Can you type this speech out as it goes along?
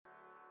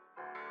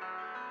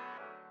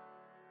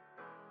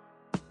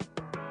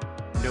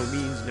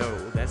means no.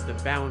 That's the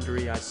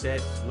boundary I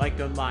set. Like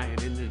a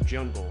lion in the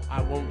jungle,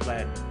 I won't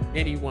let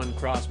anyone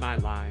cross my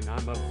line.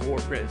 I'm a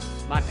fortress.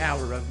 My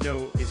power of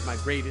no is my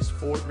greatest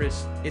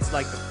fortress. It's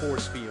like the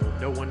force field,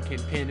 no one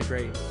can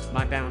penetrate.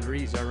 My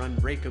boundaries are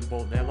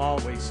unbreakable, they'll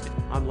always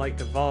I'm like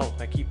the vault,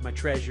 I keep my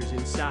treasures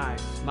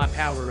inside. My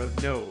power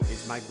of no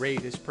is my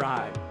greatest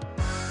pride.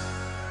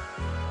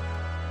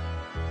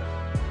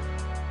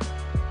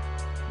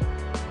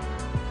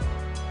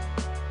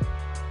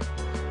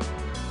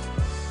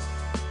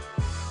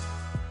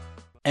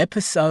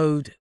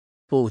 Episode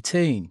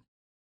 14.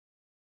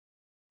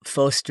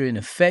 Fostering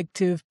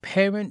effective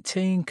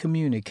parent-teen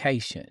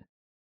communication,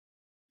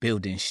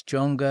 building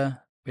stronger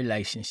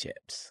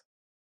relationships.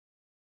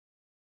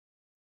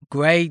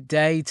 Great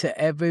day to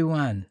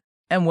everyone,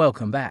 and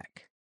welcome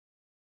back.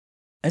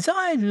 As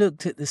I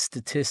looked at the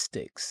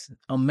statistics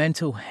on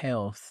mental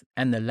health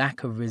and the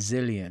lack of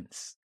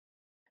resilience,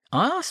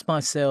 I asked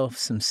myself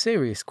some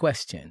serious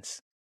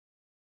questions.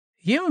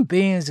 Human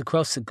beings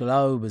across the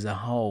globe as a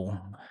whole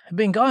have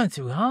been going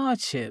through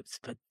hardships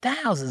for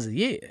thousands of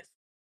years.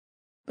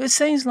 But it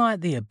seems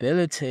like the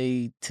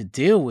ability to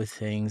deal with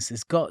things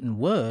has gotten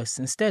worse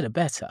instead of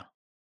better.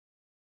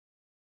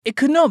 It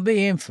could not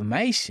be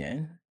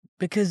information,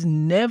 because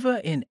never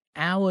in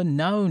our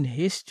known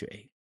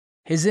history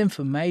has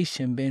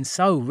information been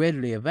so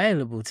readily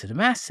available to the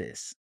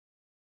masses.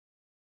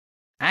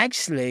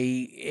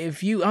 Actually,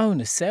 if you own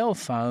a cell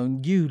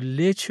phone, you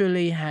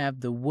literally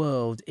have the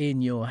world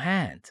in your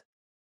hand.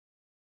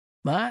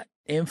 But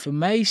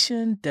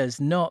information does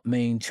not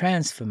mean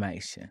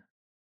transformation.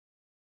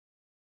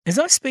 As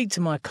I speak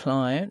to my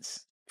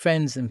clients,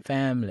 friends, and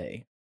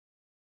family,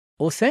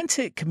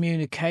 authentic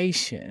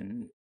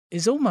communication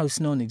is almost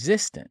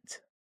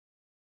non-existent.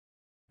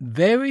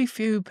 Very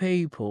few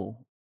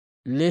people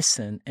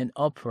listen and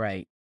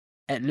operate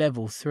at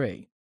level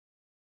 3.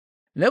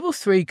 Level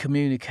 3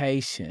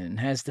 communication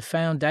has the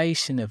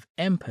foundation of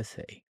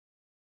empathy.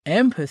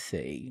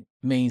 Empathy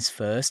means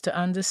first to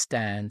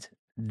understand,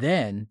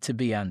 then to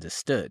be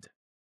understood.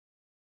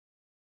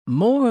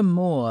 More and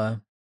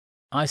more,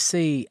 I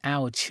see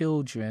our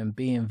children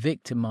being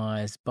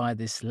victimized by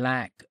this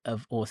lack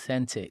of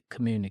authentic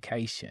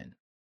communication.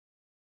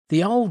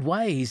 The old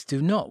ways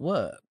do not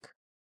work.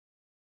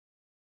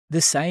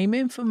 The same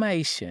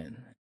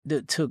information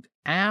that took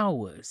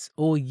hours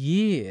or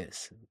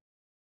years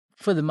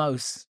for the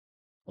most,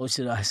 or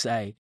should I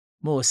say,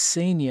 more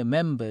senior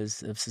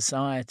members of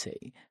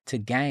society to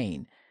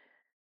gain,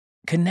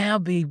 can now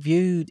be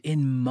viewed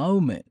in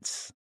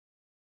moments.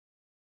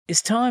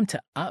 It's time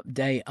to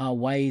update our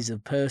ways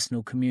of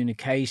personal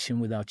communication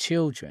with our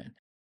children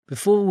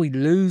before we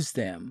lose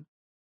them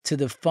to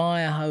the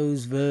fire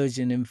hose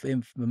version of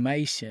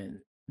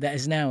information that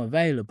is now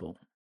available.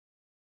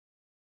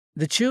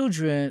 The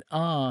children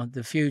are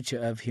the future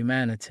of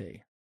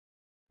humanity.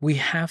 We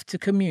have to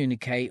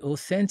communicate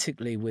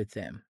authentically with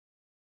them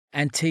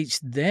and teach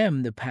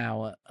them the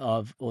power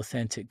of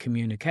authentic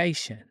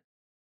communication.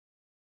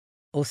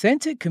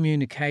 Authentic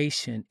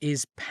communication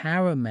is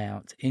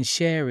paramount in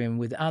sharing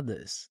with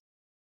others,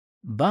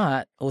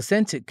 but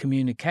authentic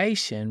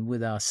communication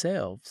with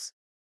ourselves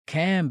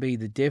can be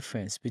the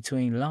difference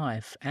between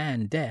life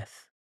and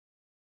death.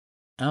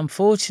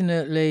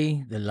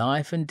 Unfortunately, the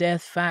life and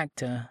death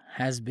factor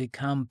has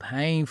become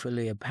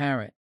painfully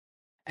apparent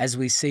as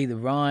we see the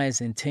rise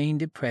in teen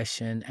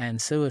depression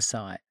and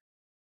suicide.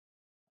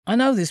 I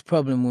know this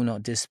problem will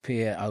not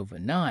disappear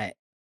overnight,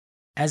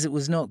 as it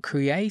was not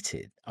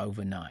created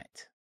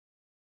overnight.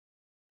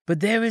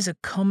 But there is a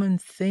common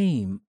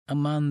theme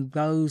among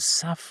those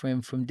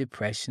suffering from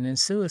depression and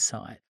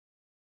suicide.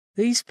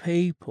 These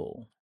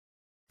people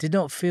did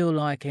not feel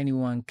like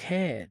anyone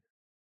cared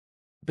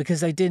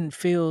because they didn't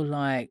feel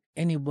like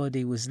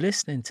anybody was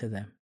listening to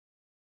them.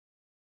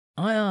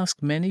 I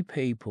asked many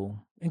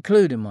people,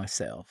 including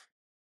myself,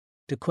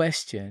 the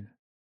question,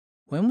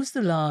 when was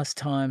the last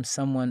time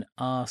someone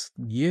asked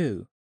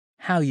you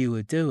how you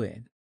were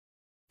doing,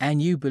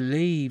 and you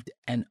believed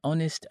an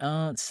honest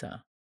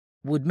answer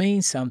would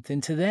mean something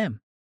to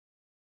them?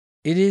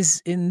 It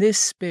is in this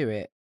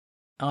spirit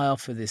I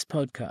offer this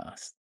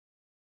podcast.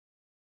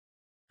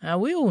 Now,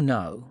 we all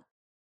know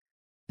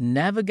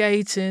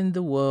navigating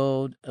the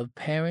world of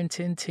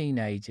parenting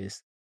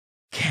teenagers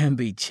can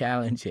be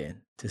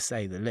challenging, to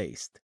say the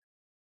least.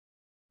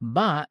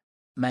 But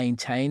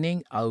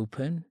maintaining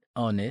open,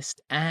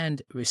 honest,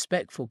 and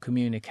respectful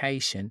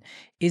communication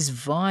is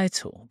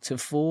vital to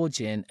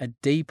forging a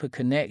deeper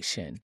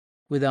connection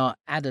with our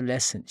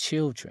adolescent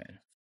children.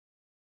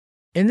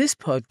 In this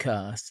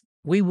podcast,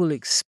 we will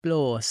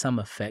explore some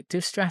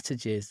effective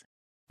strategies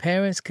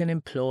parents can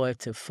employ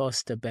to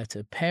foster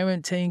better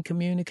parent-teen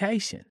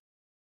communication,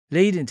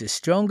 leading to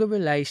stronger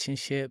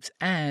relationships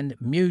and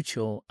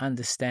mutual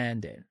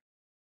understanding.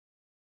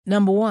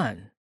 Number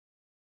 1,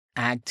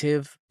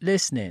 active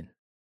listening.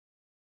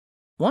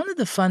 One of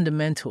the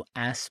fundamental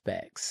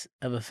aspects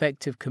of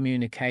effective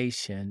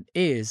communication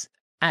is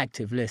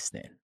active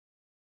listening.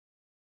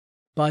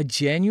 By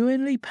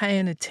genuinely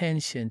paying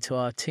attention to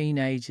our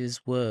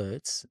teenagers'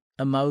 words,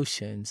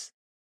 emotions,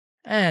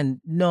 and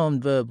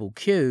nonverbal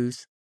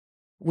cues,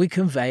 we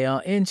convey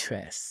our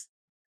interests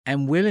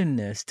and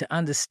willingness to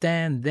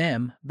understand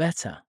them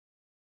better.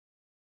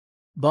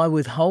 By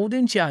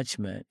withholding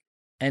judgment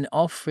and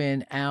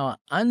offering our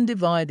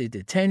undivided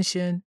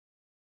attention,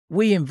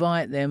 we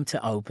invite them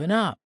to open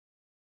up,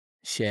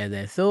 share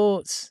their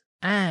thoughts,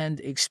 and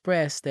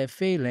express their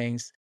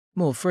feelings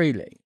more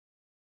freely.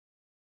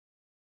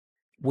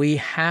 We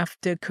have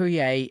to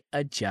create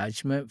a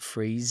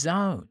judgment-free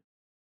zone.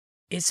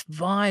 It's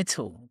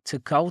vital to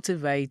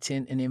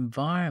cultivating an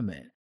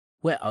environment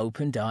where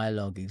open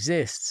dialogue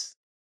exists.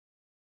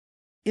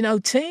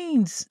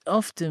 Teens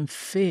often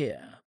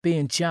fear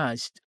being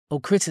judged or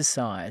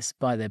criticized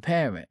by their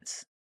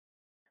parents,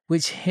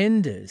 which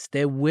hinders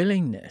their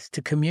willingness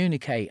to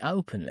communicate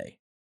openly.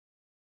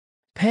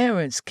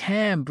 Parents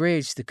can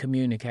bridge the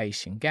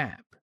communication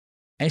gap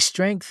and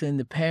strengthen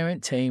the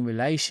parent-teen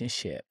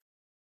relationship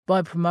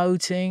by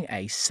promoting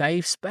a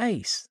safe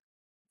space,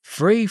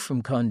 free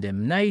from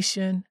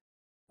condemnation,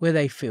 where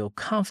they feel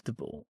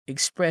comfortable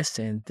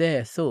expressing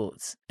their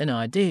thoughts and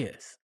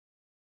ideas.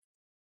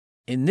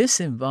 In this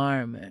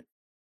environment,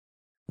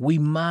 we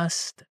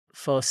must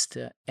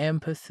foster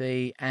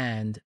empathy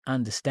and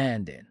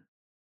understanding.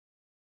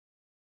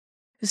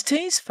 As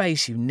teens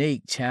face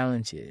unique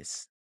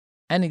challenges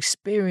and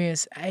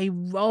experience a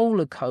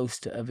roller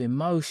coaster of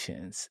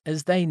emotions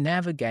as they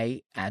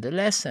navigate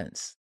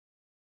adolescence,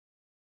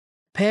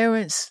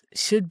 parents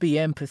should be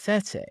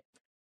empathetic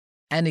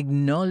and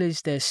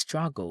acknowledge their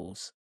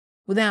struggles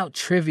without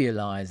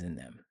trivializing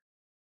them.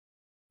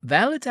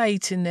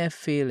 Validating their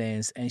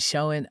feelings and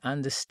showing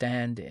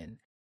understanding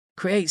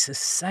creates a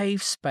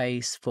safe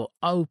space for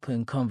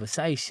open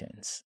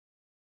conversations.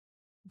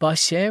 By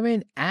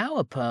sharing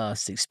our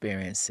past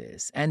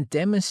experiences and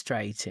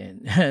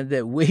demonstrating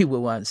that we were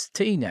once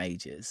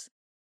teenagers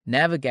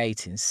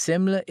navigating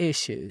similar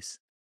issues,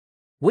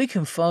 we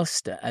can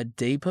foster a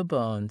deeper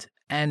bond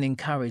and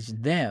encourage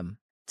them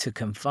to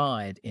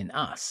confide in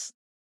us.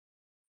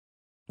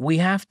 We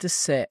have to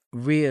set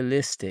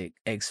realistic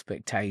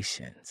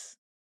expectations.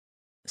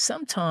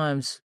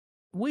 Sometimes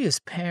we as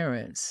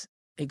parents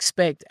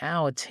expect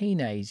our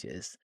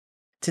teenagers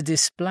to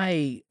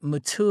display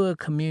mature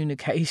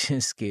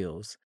communication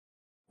skills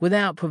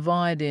without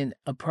providing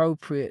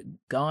appropriate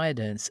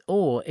guidance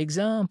or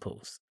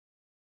examples.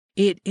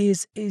 It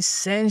is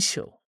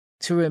essential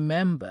to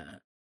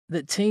remember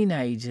that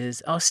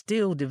teenagers are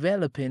still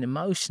developing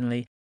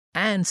emotionally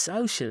and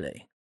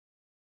socially.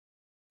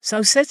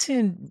 So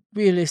setting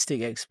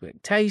realistic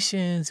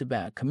expectations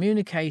about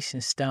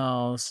communication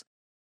styles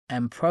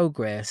and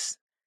progress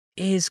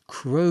is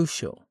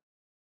crucial.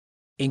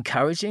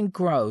 Encouraging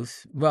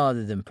growth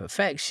rather than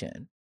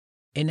perfection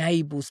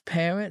enables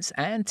parents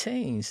and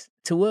teens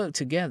to work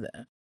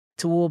together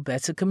toward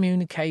better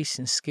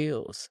communication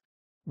skills,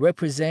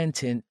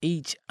 representing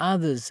each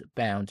other's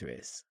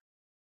boundaries.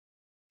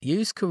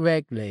 Used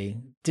correctly,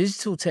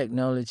 digital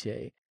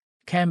technology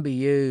can be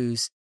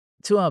used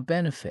to our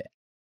benefit.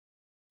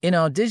 In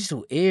our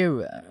digital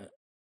era,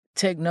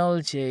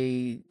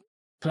 technology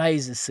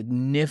plays a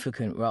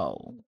significant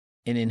role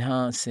in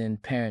enhancing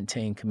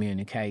parent-teen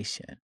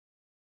communication.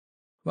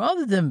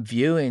 Rather than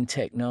viewing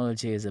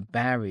technology as a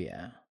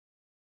barrier,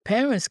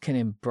 parents can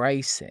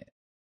embrace it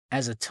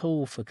as a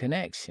tool for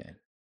connection,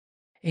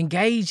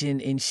 engaging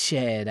in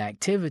shared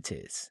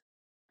activities,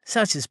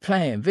 such as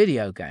playing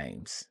video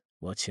games,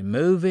 watching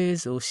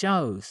movies or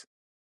shows,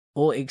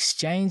 or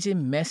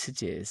exchanging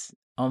messages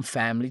on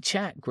family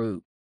chat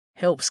group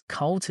helps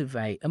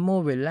cultivate a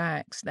more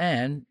relaxed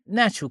and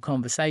natural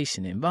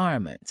conversation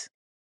environment.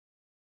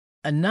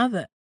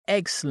 Another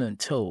excellent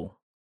tool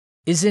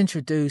is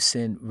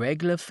introducing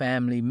regular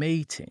family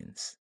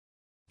meetings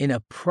in a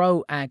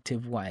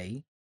proactive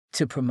way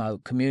to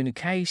promote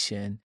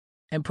communication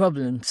and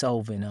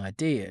problem-solving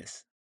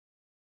ideas.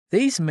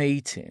 These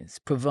meetings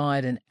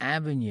provide an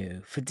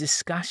avenue for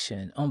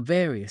discussion on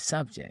various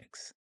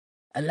subjects,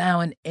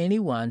 allowing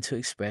anyone to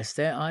express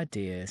their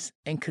ideas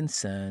and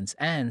concerns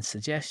and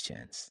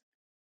suggestions.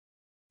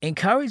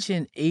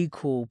 Encouraging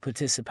equal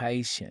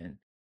participation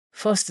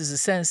fosters a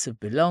sense of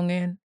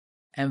belonging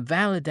and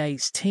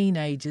validates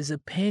teenagers'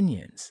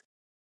 opinions,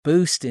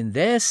 boosting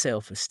their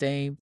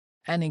self-esteem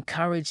and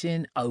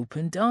encouraging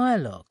open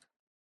dialogue.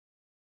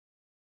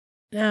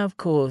 Now, of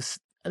course,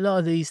 a lot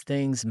of these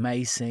things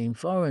may seem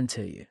foreign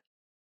to you,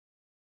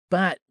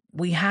 but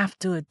we have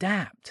to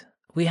adapt.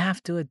 We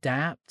have to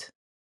adapt,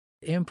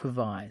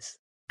 improvise,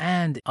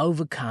 and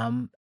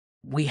overcome.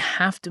 We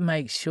have to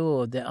make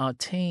sure that our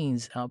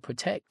teens are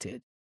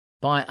protected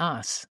by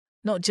us,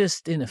 not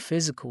just in a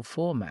physical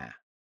format,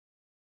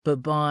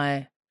 but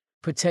by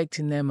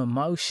protecting them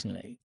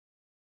emotionally,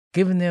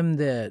 giving them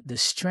the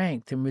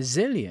strength and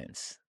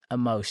resilience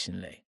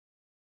emotionally.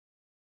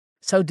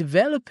 So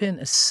developing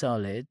a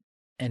solid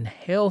and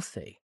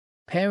healthy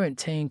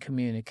parent-teen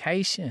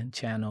communication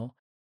channel,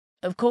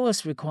 of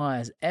course,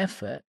 requires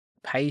effort,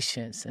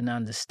 patience, and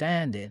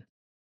understanding,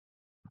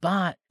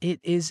 but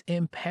it is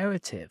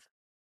imperative.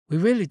 We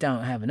really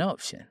don't have an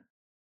option.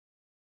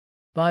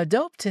 By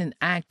adopting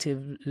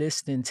active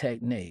listening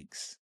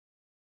techniques,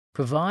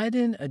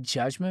 providing a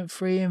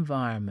judgment-free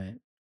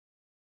environment,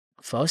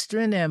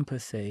 fostering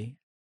empathy,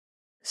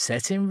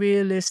 setting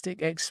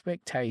realistic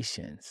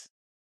expectations,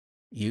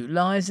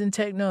 utilizing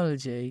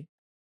technology,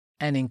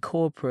 and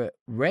incorporate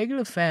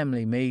regular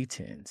family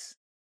meetings,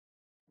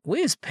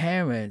 we as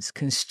parents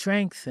can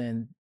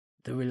strengthen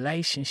the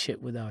relationship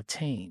with our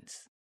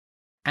teens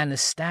and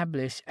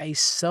establish a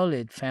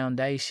solid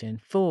foundation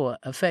for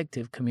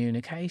effective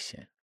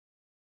communication.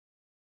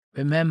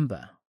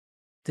 Remember,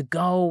 the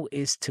goal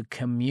is to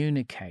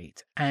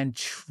communicate and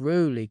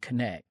truly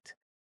connect,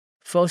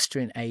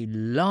 fostering a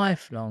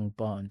lifelong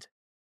bond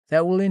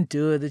that will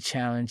endure the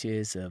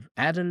challenges of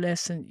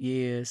adolescent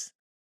years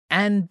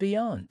and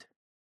beyond.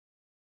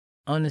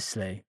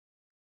 Honestly,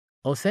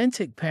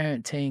 authentic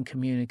parent-teen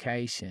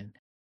communication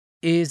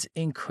is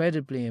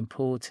incredibly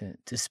important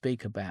to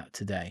speak about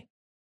today.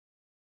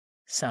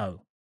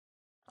 So,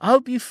 I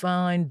hope you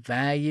find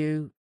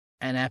value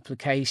and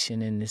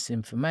application in this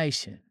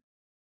information.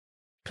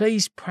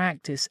 Please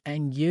practice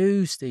and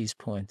use these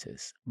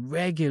pointers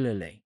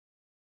regularly.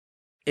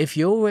 If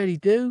you already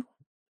do,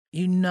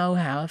 you know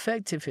how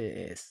effective it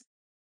is,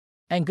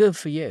 and good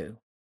for you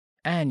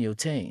and your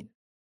teen.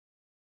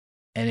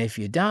 And if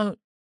you don't,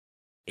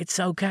 it's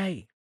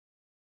okay.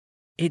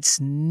 It's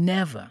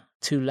never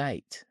too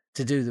late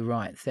to do the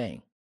right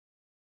thing.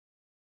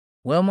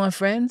 Well, my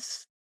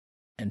friends,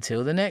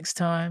 until the next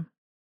time,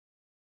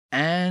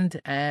 and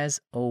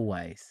as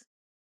always,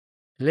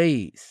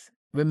 please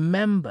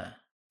remember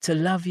to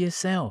love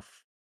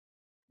yourself.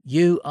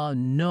 You are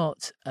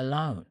not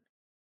alone.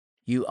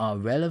 You are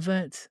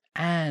relevant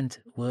and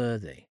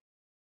worthy.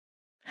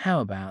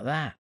 How about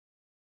that?